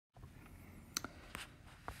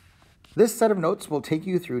This set of notes will take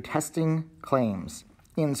you through testing claims.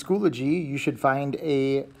 In Schoology, you should find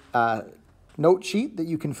a note sheet that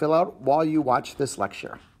you can fill out while you watch this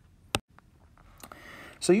lecture.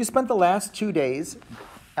 So you spent the last 2 days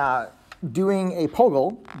doing a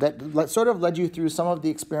POGIL that sort of led you through some of the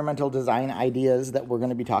experimental design ideas that we're going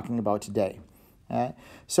to be talking about today.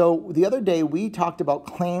 So the other day we talked about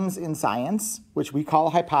claims in science, which we call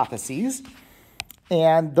hypotheses,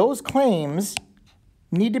 and those claims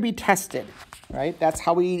need to be tested, right? That's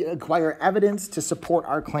how we acquire evidence to support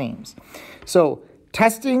our claims. So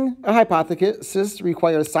testing a hypothesis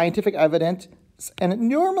requires scientific evidence, and it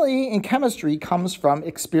normally in chemistry comes from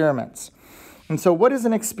experiments. And so what is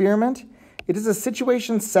an experiment? It is a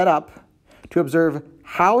situation set up to observe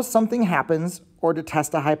how something happens or to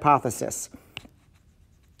test a hypothesis,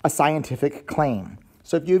 a scientific claim.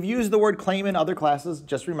 So if you've used the word claim in other classes,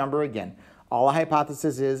 just remember again, all a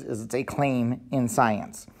hypothesis is it's a claim in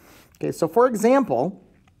science. Okay, so for example,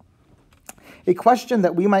 a question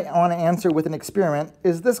that we might want to answer with an experiment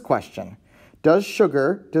is this question. Does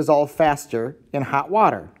sugar dissolve faster in hot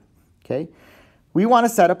water? Okay, we want to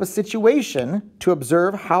set up a situation to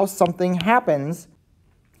observe how something happens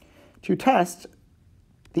to test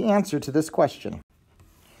the answer to this question.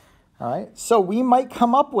 All right, so we might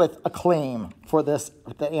come up with a claim for this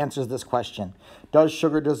that answers this question. Does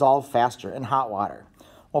sugar dissolve faster in hot water?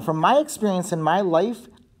 Well, from my experience in my life,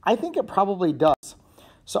 I think it probably does.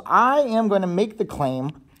 So I am going to make the claim,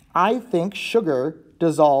 I think sugar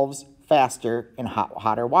dissolves faster in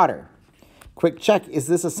hotter water. Quick check, is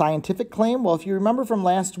this a scientific claim? Well, if you remember from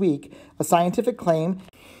last week, a scientific claim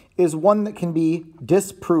is one that can be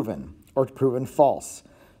disproven or proven false.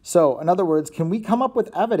 So, in other words, can we come up with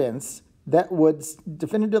evidence that would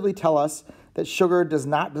definitively tell us that sugar does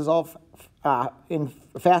not dissolve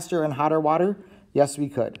faster in hotter water? Yes, we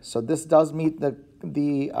could. So this does meet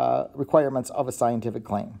the requirements of a scientific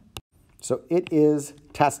claim. So it is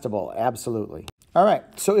testable, absolutely. All right,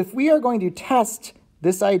 so if we are going to test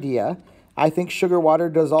this idea, I think sugar water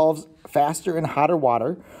dissolves faster in hotter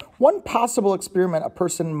water, one possible experiment a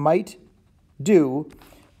person might do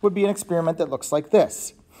would be an experiment that looks like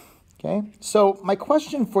this. Okay, so my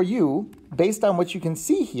question for you, based on what you can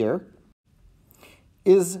see here,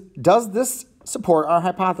 is does this support our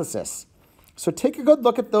hypothesis? So take a good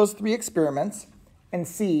look at those 3 experiments and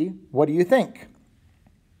see, what do you think?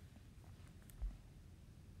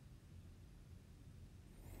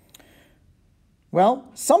 Well,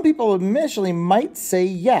 some people initially might say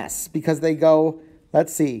yes, because they go,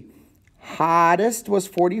 let's see, hottest was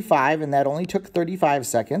 45, and that only took 35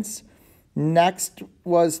 seconds. Next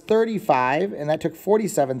was 35, and that took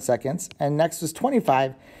 47 seconds. And next was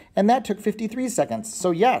 25, and that took 53 seconds.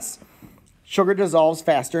 So yes, sugar dissolves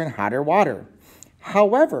faster in hotter water.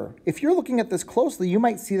 However, if you're looking at this closely, you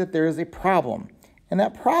might see that there is a problem. And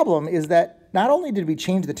that problem is that not only did we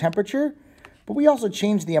change the temperature, but we also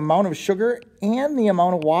changed the amount of sugar and the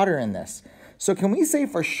amount of water in this. So can we say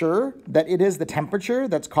for sure that it is the temperature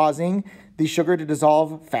that's causing the sugar to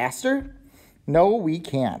dissolve faster? No, we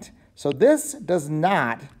can't. So this does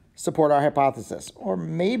not support our hypothesis, or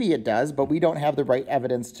maybe it does, but we don't have the right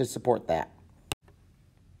evidence to support that.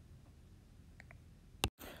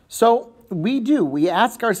 So we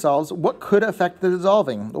ask ourselves, what could affect the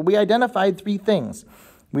dissolving? Well, we identified 3 things.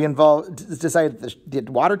 We decided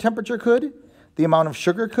the water temperature could, the amount of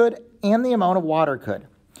sugar could, and the amount of water could.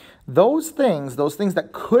 Those things that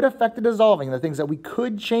could affect the dissolving, the things that we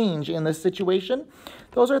could change in this situation,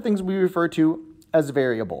 those are things we refer to as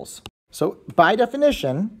variables. So by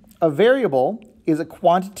definition, a variable is a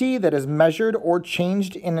quantity that is measured or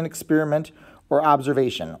changed in an experiment or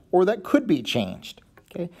observation, or that could be changed.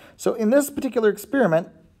 Okay? So in this particular experiment,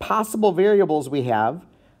 possible variables we have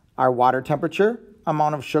are water temperature,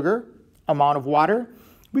 amount of sugar, amount of water.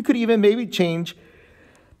 We could even maybe change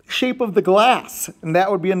the shape of the glass, and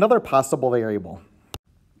that would be another possible variable.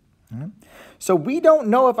 So we don't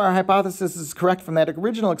know if our hypothesis is correct from that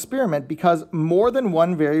original experiment because more than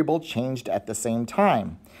one variable changed at the same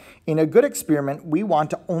time. In a good experiment, we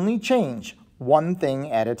want to only change one thing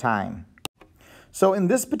at a time. So in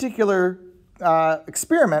this particular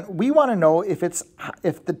experiment, we want to know if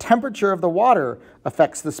the temperature of the water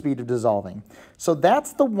affects the speed of dissolving. So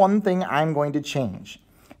that's the one thing I'm going to change.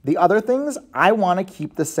 The other things I want to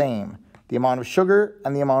keep the same, the amount of sugar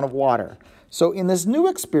and the amount of water. So in this new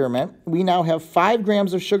experiment, we now have 5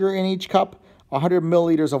 grams of sugar in each cup, 100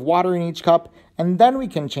 milliliters of water in each cup, and then we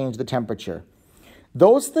can change the temperature.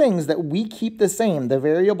 Those things that we keep the same, the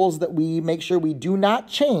variables that we make sure we do not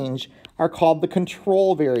change, are called the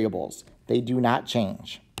control variables. They do not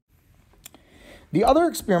change. The other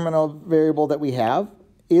experimental variable that we have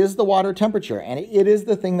is the water temperature, and it is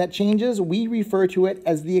the thing that changes. We refer to it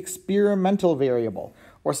as the experimental variable,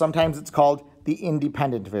 or sometimes it's called the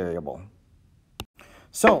independent variable.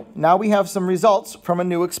 So now we have some results from a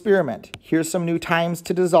new experiment. Here's some new times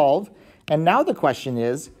to dissolve. And now the question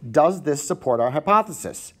is, does this support our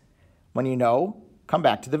hypothesis? When you know, come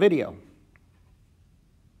back to the video.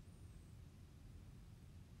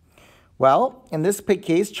 Well, in this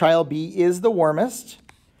case, trial B is the warmest.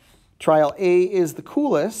 Trial A is the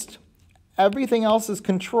coolest. Everything else is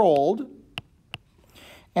controlled.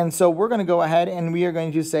 And so we're going to go ahead and we are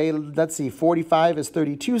going to say, let's see, 45 is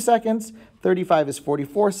 32 seconds, 35 is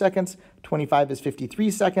 44 seconds, 25 is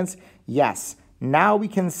 53 seconds. Yes, now we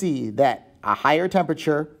can see that a higher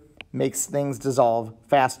temperature makes things dissolve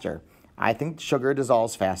faster. I think sugar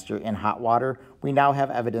dissolves faster in hot water. We now have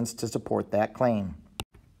evidence to support that claim.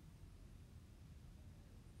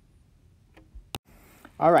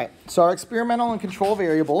 All right, so our experimental and control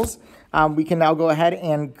variables, we can now go ahead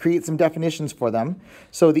and create some definitions for them.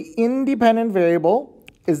 So the independent variable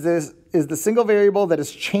is the single variable that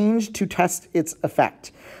is changed to test its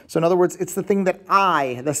effect. So in other words, it's the thing that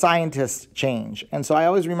I, the scientist, change. And so I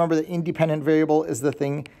always remember the independent variable is the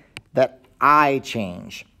thing that I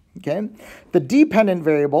change. Okay? The dependent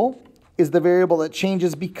variable is the variable that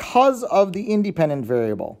changes because of the independent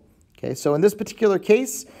variable. Okay, so in this particular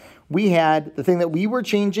case, we had the thing that we were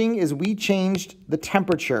changing is we changed the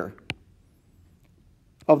temperature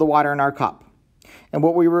of the water in our cup. And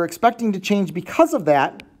what we were expecting to change because of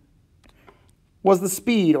that was the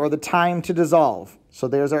speed or the time to dissolve. So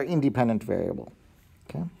there's our independent variable.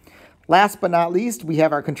 Okay. Last but not least, we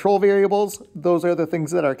have our control variables. Those are the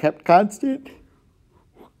things that are kept constant.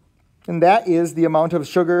 And that is the amount of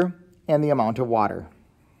sugar and the amount of water.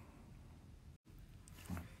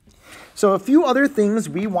 So a few other things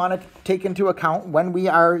we want to take into account when we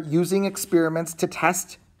are using experiments to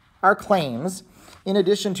test our claims, in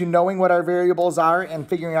addition to knowing what our variables are and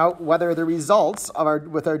figuring out whether the results of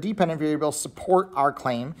with our dependent variables support our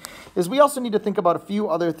claim, is we also need to think about a few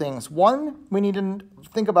other things. One, we need to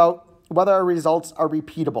think about whether our results are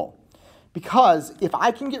repeatable. Because if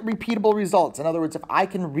I can get repeatable results, in other words, if I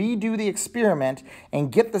can redo the experiment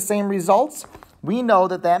and get the same results, we know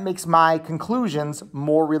that that makes my conclusions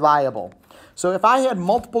more reliable. So if I had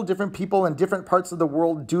multiple different people in different parts of the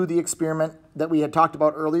world do the experiment that we had talked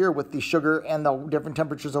about earlier with the sugar and the different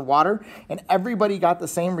temperatures of water, and everybody got the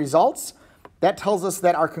same results, that tells us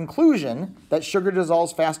that our conclusion that sugar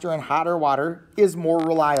dissolves faster in hotter water is more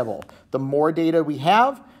reliable. The more data we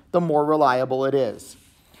have, the more reliable it is.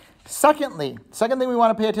 Second thing we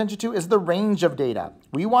want to pay attention to is the range of data.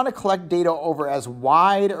 We want to collect data over as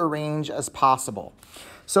wide a range as possible.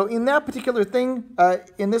 So in that particular thing,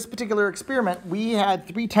 in this particular experiment, we had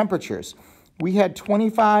 3 temperatures. We had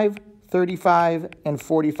 25, 35, and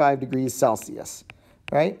 45 degrees Celsius,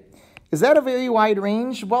 right? Is that a very wide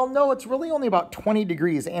range? Well, no, it's really only about 20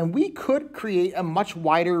 degrees, and we could create a much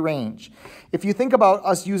wider range. If you think about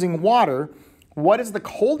us using water, what is the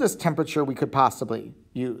coldest temperature we could possibly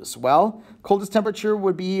use? Well, coldest temperature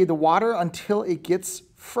would be the water until it gets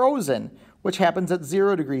frozen, which happens at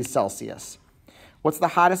 0 degrees Celsius. What's the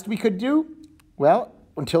hottest we could do? Well,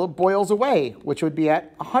 until it boils away, which would be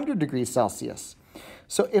at 100 degrees Celsius.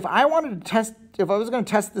 So if I wanted to test, if I was going to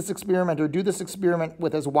test this experiment or do this experiment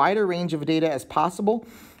with as wide a range of data as possible,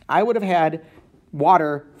 I would have had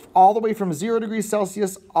water all the way from 0 degrees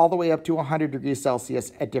Celsius all the way up to 100 degrees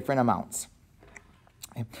Celsius at different amounts.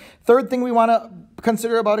 Third thing we want to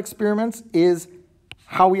consider about experiments is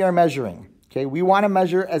how we are measuring. Okay, we want to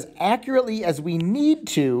measure as accurately as we need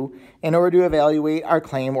to in order to evaluate our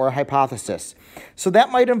claim or hypothesis. So that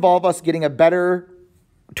might involve us getting a better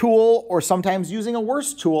tool or sometimes using a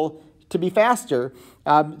worse tool to be faster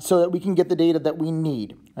so that we can get the data that we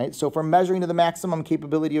need. Right? So for measuring to the maximum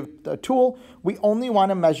capability of the tool, we only want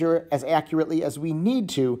to measure as accurately as we need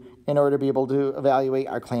to in order to be able to evaluate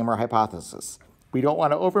our claim or hypothesis. We don't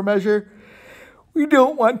want to overmeasure. We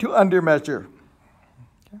don't want to undermeasure.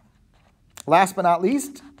 Okay. Last but not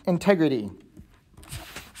least, integrity.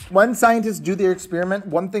 When scientists do their experiment,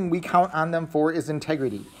 one thing we count on them for is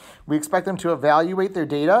integrity. We expect them to evaluate their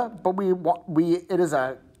data, but it is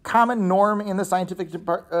a common norm in the scientific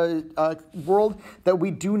world that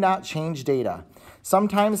we do not change data.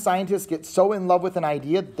 Sometimes scientists get so in love with an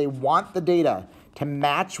idea that they want the data to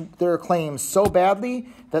match their claims so badly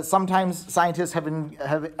that sometimes scientists have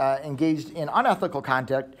engaged in unethical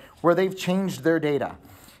conduct where they've changed their data.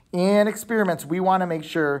 In experiments, we want to make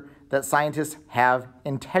sure that scientists have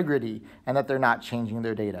integrity and that they're not changing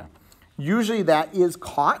their data. Usually that is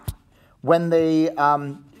caught when they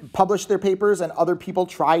publish their papers and other people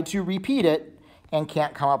try to repeat it and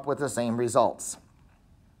can't come up with the same results.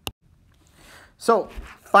 So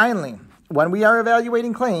finally, when we are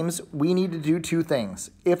evaluating claims, we need to do two things.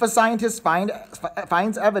 If a scientist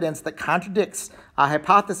finds evidence that contradicts a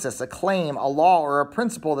hypothesis, a claim, a law, or a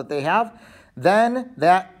principle that they have, then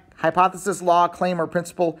that hypothesis, law, claim, or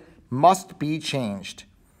principle must be changed.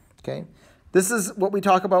 Okay? This is what we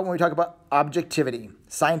talk about when we talk about objectivity.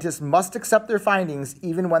 Scientists must accept their findings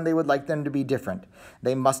even when they would like them to be different.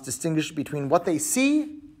 They must distinguish between what they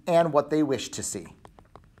see and what they wish to see.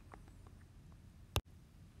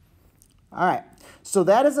 All right, so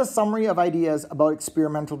that is a summary of ideas about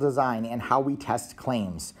experimental design and how we test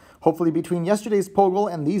claims. Hopefully between yesterday's POGIL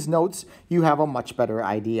and these notes, you have a much better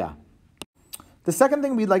idea. The second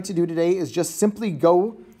thing we'd like to do today is just simply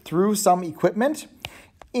go through some equipment.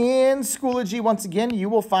 In Schoology, once again, you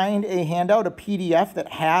will find a handout, a PDF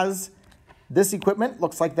that has this equipment,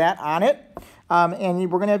 looks like that on it. And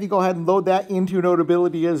we're going to have you go ahead and load that into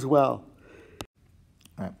Notability as well.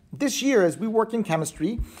 This year, as we work in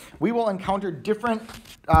chemistry, we will encounter different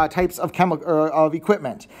types of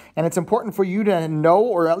equipment. And it's important for you to know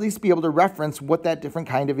or at least be able to reference what that different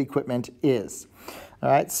kind of equipment is. All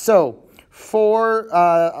right, so for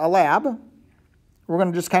a lab, we're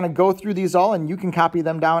going to just kind of go through these all, and you can copy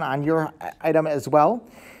them down on your item as well.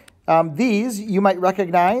 These, you might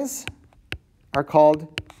recognize, are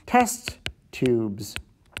called test tubes.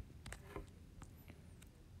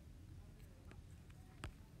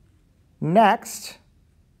 Next,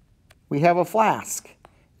 we have a flask.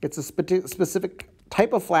 It's a specific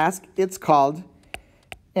type of flask. It's called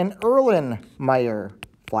an Erlenmeyer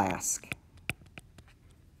flask.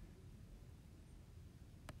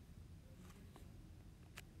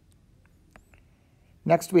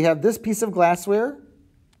 Next, we have this piece of glassware.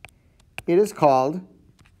 It is called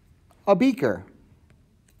a beaker.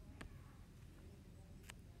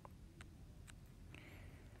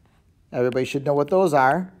 Everybody should know what those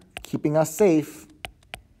are. Keeping us safe.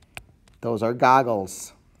 Those are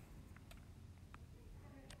goggles.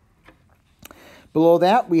 Below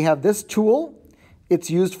that, we have this tool. It's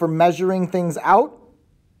used for measuring things out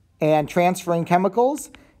and transferring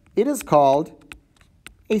chemicals. It is called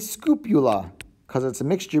a scoopula, because it's a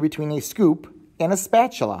mixture between a scoop and a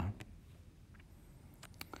spatula.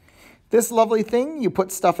 This lovely thing, you put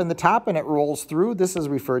stuff in the top and it rolls through. This is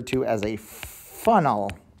referred to as a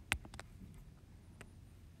funnel.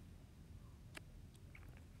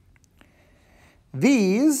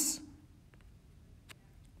 These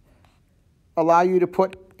allow you to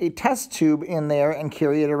put a test tube in there and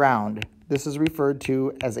carry it around. This is referred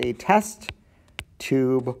to as a test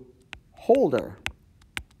tube holder.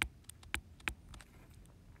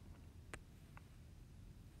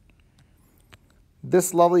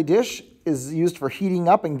 This lovely dish is used for heating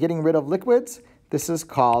up and getting rid of liquids. This is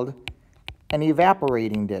called an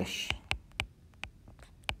evaporating dish.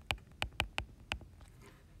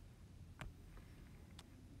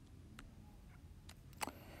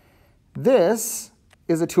 This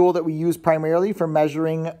is a tool that we use primarily for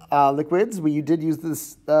measuring liquids. We did use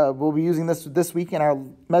this, we'll be using this week in our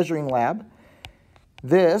measuring lab.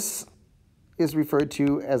 This is referred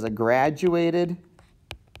to as a graduated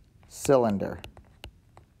cylinder.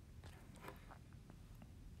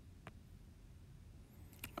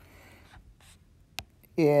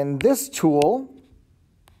 In this tool,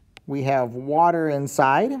 we have water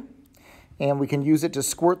inside, and we can use it to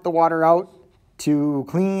squirt the water out to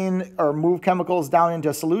clean or move chemicals down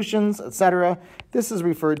into solutions, etc. This is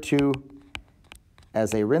referred to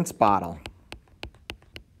as a rinse bottle.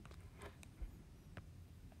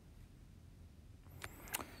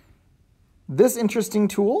 This interesting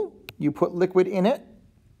tool, you put liquid in it,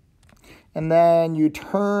 and then you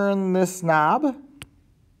turn this knob,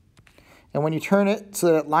 and when you turn it so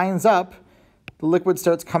that it lines up, the liquid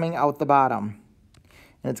starts coming out the bottom.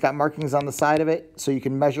 And it's got markings on the side of it, so you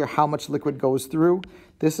can measure how much liquid goes through.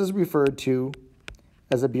 This is referred to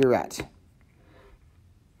as a burette.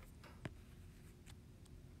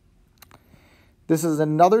 This is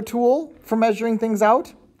another tool for measuring things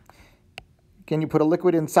out. Again, you put a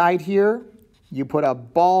liquid inside here. You put a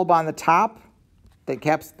bulb on the top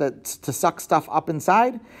that's to suck stuff up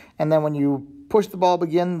inside. And then when you push the bulb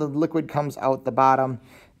again, the liquid comes out the bottom.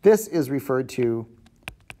 This is referred to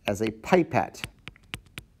as a pipette.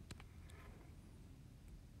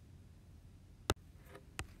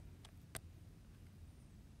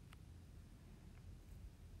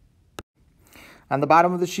 On the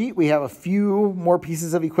bottom of the sheet, we have a few more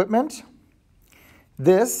pieces of equipment.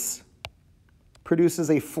 This produces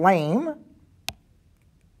a flame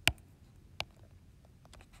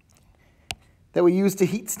that we use to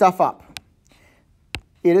heat stuff up.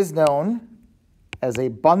 It is known as a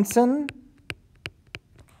Bunsen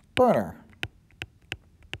burner.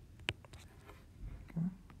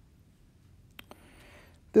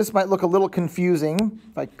 This might look a little confusing.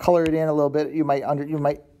 If I color it in a little bit, you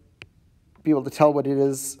might be able to tell what it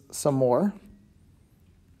is some more.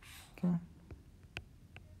 Okay.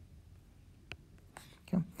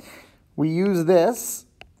 Okay. We use this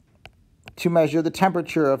to measure the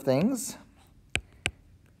temperature of things.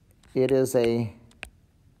 It is a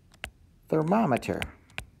thermometer.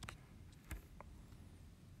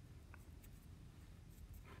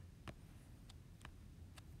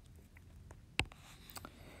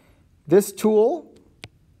 This tool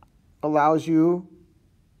allows you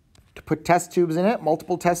to put test tubes in it,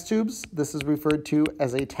 multiple test tubes. This is referred to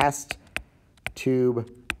as a test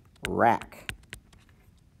tube rack.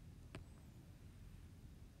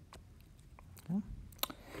 Okay.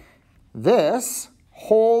 This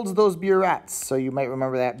holds those burettes. So you might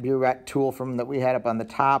remember that burette tool from that we had up on the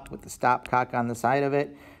top with the stopcock on the side of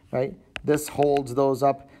it, right? This holds those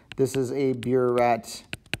up. This is a burette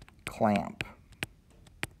clamp.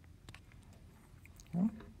 Okay.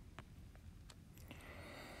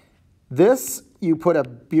 This, you put a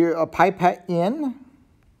pipette in.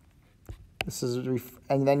 This is,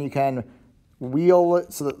 and then you can wheel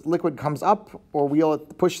it so that liquid comes up, or wheel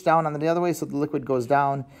it, push down on the other way so the liquid goes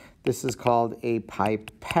down. This is called a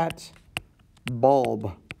pipette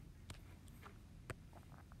bulb.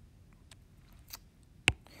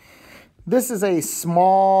 This is a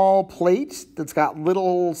small plate that's got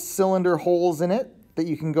little cylinder holes in it that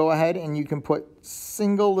you can go ahead and you can put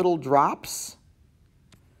single little drops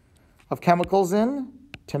of chemicals in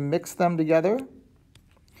to mix them together.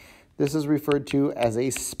 This is referred to as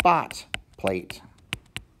a spot plate.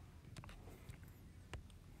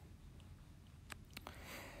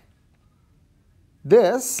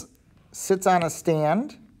 This sits on a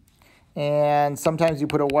stand, and sometimes you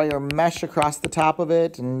put a wire mesh across the top of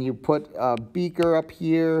it, and you put a beaker up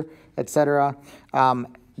here, etc.,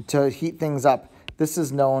 to heat things up. This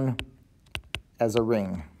is known as a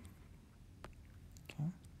ring. Okay.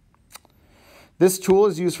 This tool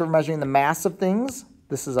is used for measuring the mass of things.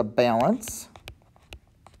 This is a balance.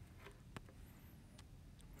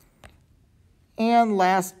 And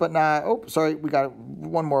last but not, oh, sorry, we got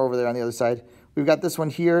one more over there on the other side. We've got this one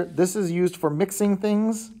here. This is used for mixing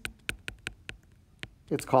things.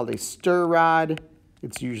 It's called a stir rod.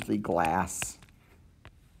 It's usually glass.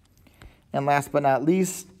 And last but not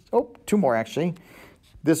least, oh, two more actually.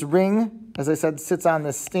 This ring, as I said, sits on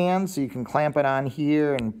this stand, so you can clamp it on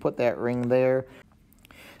here and put that ring there.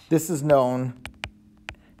 This is known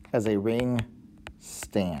as a ring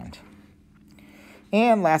stand.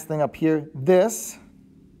 And last thing up here, this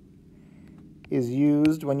is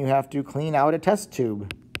used when you have to clean out a test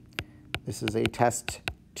tube. This is a test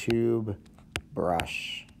tube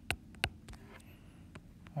brush.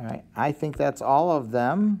 All right, I think that's all of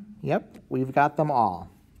them. Yep, we've got them all.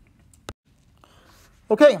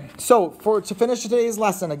 Okay, so to finish today's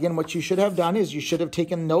lesson, again, what you should have done is you should have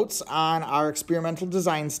taken notes on our experimental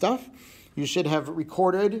design stuff. You should have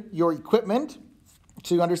recorded your equipment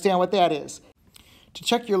to understand what that is. To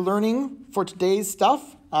check your learning for today's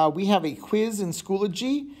stuff, we have a quiz in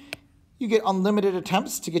Schoology. You get unlimited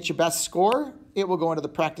attempts to get your best score. It will go into the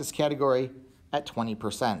practice category at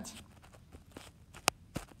 20%.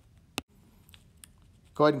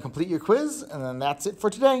 Go ahead and complete your quiz, and then that's it for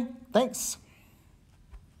today. Thanks.